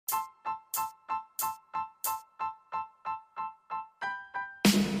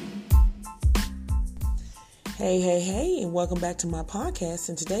Hey, and welcome back to my podcast.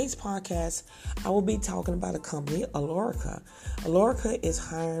 In today's podcast, I will be talking about a company, Alorica. Alorica is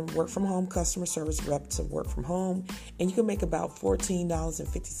hiring work-from-home customer service rep to work from home, and you can make about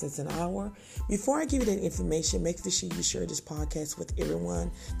 $14.50 an hour. Before I give you that information, make sure you share this podcast with everyone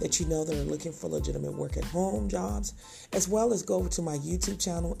that you know that are looking for legitimate work-at-home jobs, as well as go over to my YouTube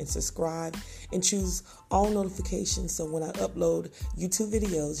channel and subscribe and choose all notifications so when I upload YouTube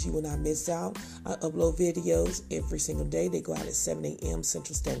videos, you will not miss out. I upload videos every single day. They go out at 7 a.m.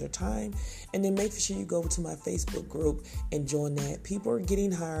 Central Standard Time. And then make sure you go over to my Facebook group and join that. People are getting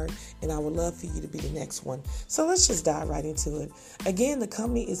hired, and I would love for you to be the next one. So let's just dive right into it. Again, the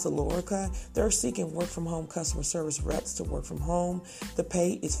company is Alorica. They're seeking work-from-home customer service reps to work from home. The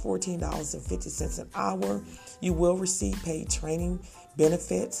pay is $14.50 an hour. You will receive paid training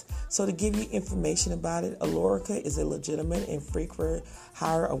benefits. So to give you information about it, Alorica is a legitimate and frequent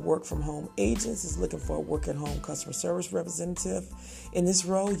hire of work-from-home agents. Is looking for a work-at-home customer service representative. In this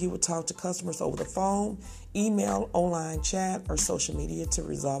role, you will talk to customers over the phone, email, online chat, or social media to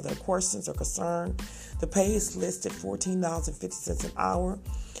resolve their questions or concern. The pay is listed $14.50 an hour.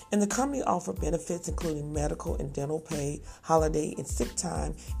 And the company offers benefits including medical and dental pay, holiday and sick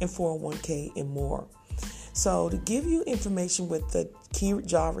time, and 401k and more. So to give you information with the key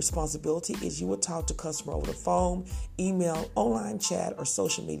job responsibility is you will talk to customer over the phone, email, online chat, or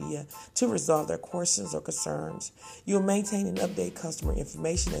social media to resolve their questions or concerns. You will maintain and update customer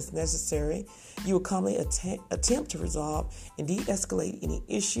information as necessary. You will calmly attempt to resolve and de-escalate any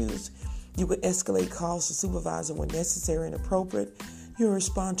issues. You will escalate calls to supervisor when necessary and appropriate. You will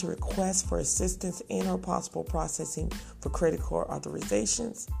respond to requests for assistance and or possible processing for credit card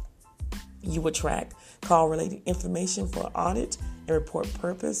authorizations. You will track call-related information for audit and report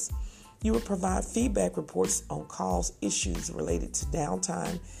purpose. You will provide feedback reports on calls issues related to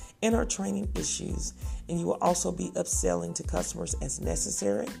downtime and or training issues. And you will also be upselling to customers as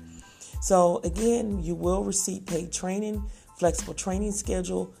necessary. So again, you will receive paid training, flexible training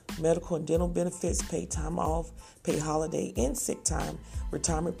schedule, medical and dental benefits, paid time off, paid holiday and sick time,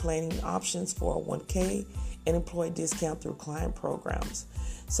 retirement planning options, 401k, and employee discount through client programs.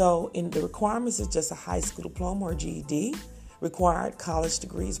 So in the requirements is just a high school diploma or GED. Required college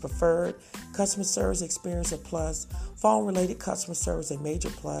degrees preferred. Customer service experience a plus. Phone-related customer service a major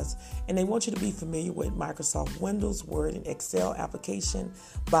plus. And they want you to be familiar with Microsoft Windows, Word, and Excel application.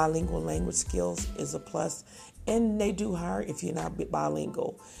 Bilingual language skills is a plus. And they do hire if you're not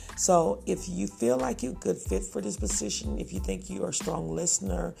bilingual. So if you feel like you're a good fit for this position, if you think you are a strong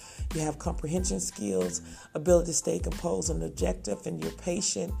listener, you have comprehension skills, ability to stay composed and objective, and you're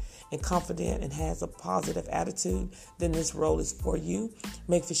patient and confident and has a positive attitude, then this role is for you.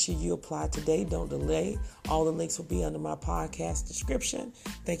 Make sure you apply today. Don't delay. All the links will be under my podcast description.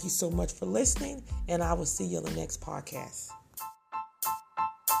 Thank you so much for listening, and I will see you on the next podcast.